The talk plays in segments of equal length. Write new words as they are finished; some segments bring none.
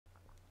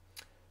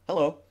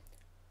Hello.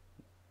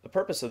 The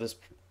purpose of this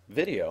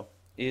video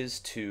is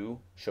to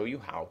show you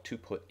how to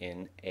put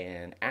in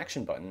an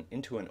action button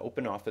into an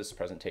OpenOffice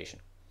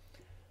presentation.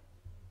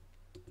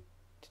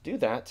 To do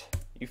that,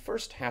 you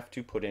first have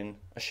to put in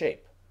a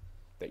shape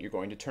that you're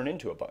going to turn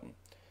into a button.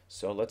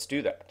 So let's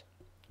do that.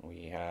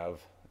 We have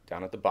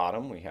down at the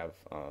bottom, we have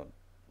a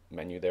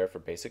menu there for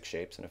basic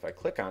shapes, and if I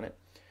click on it,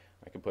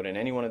 I can put in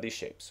any one of these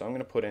shapes. So I'm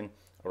going to put in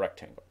a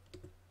rectangle.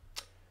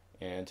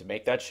 And to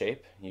make that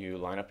shape, you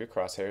line up your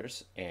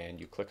crosshairs and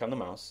you click on the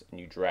mouse and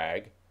you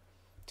drag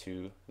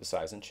to the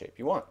size and shape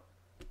you want.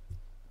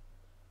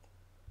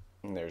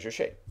 And there's your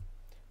shape.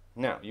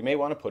 Now, you may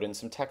want to put in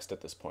some text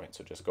at this point,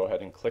 so just go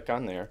ahead and click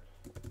on there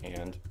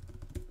and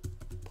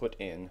put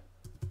in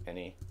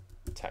any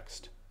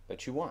text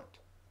that you want.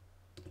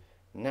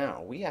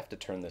 Now, we have to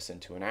turn this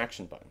into an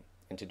action button.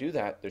 And to do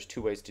that, there's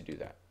two ways to do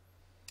that.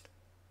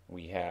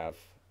 We have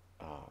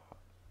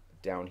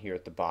down here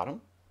at the bottom,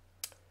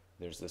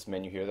 there's this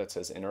menu here that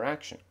says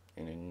interaction,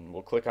 and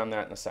we'll click on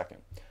that in a second.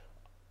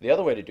 The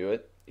other way to do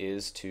it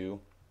is to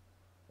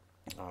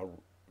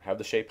have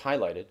the shape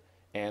highlighted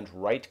and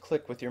right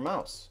click with your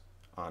mouse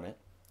on it,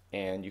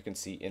 and you can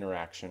see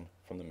interaction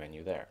from the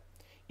menu there.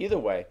 Either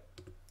way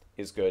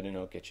is good, and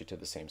it'll get you to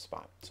the same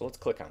spot. So let's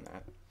click on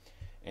that,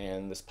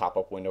 and this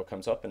pop-up window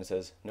comes up and it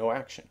says no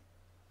action.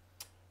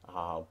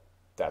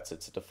 That's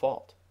its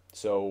default.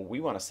 So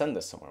we want to send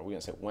this somewhere. We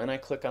want to say, when I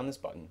click on this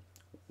button,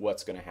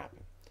 what's going to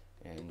happen?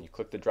 And you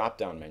click the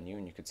drop-down menu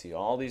and you can see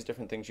all these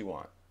different things you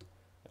want.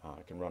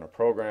 It can run a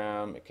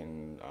program, it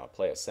can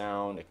play a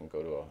sound, it can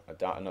go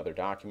to another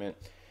document.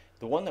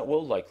 The one that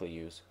we'll likely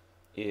use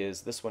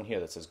is this one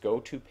here that says go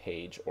to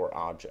page or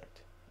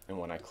object. And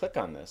when I click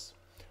on this,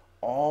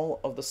 all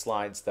of the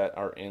slides that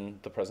are in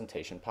the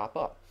presentation pop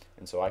up.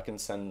 And so I can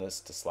send this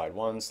to slide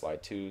 1,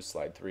 slide 2,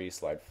 slide 3,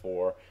 slide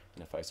 4,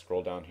 and if I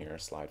scroll down here,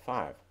 slide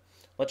 5.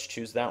 Let's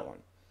choose that one.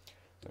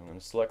 So I'm going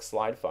to select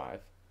slide 5,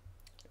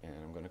 and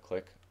I'm going to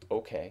click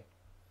OK,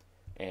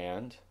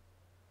 and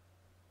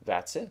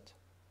that's it.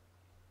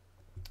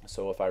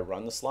 So if I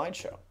run the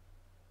slideshow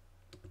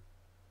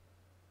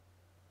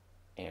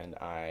and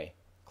I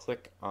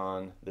click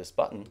on this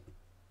button,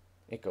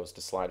 it goes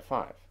to slide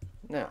 5.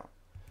 Now,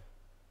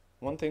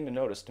 one thing to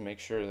notice to make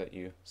sure that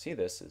you see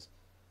this is,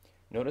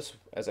 notice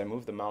as I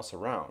move the mouse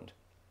around,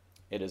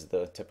 it is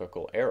the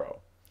typical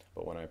arrow,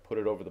 but when I put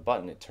it over the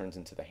button, it turns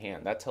into the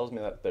hand. That tells me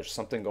that there's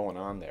something going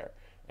on there,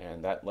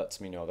 and that lets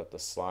me know that the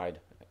slide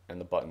and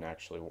the button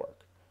actually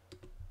work.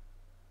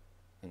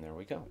 And there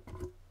we go.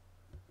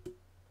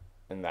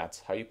 And that's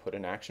how you put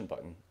an action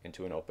button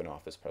into an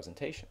OpenOffice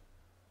presentation.